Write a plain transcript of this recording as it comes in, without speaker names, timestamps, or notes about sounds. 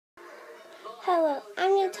Hello,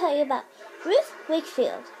 I'm going to tell you about Ruth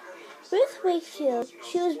Wakefield. Ruth Wakefield,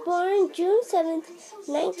 she was born June 7th,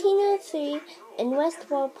 1903 in West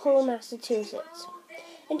Walpole, Massachusetts.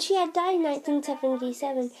 And she had died in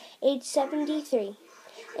 1977, age 73,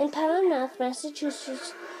 in Falmouth,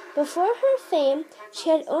 Massachusetts. Before her fame, she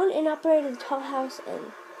had owned and operated the Toll House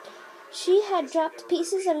Inn. She had dropped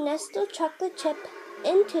pieces of Nestle chocolate chip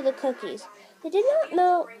into the cookies. They did not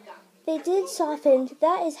melt. They did soften.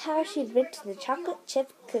 That is how she baked the chocolate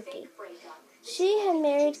chip cookie. She had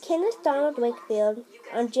married Kenneth Donald Wakefield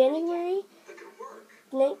on January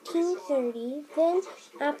 1930. Then,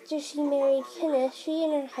 after she married Kenneth, she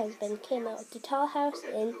and her husband came out to Toll House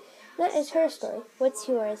Inn. That is her story. What's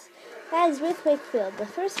yours? That is Ruth Wakefield, the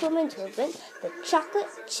first woman to invent the chocolate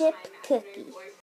chip cookie.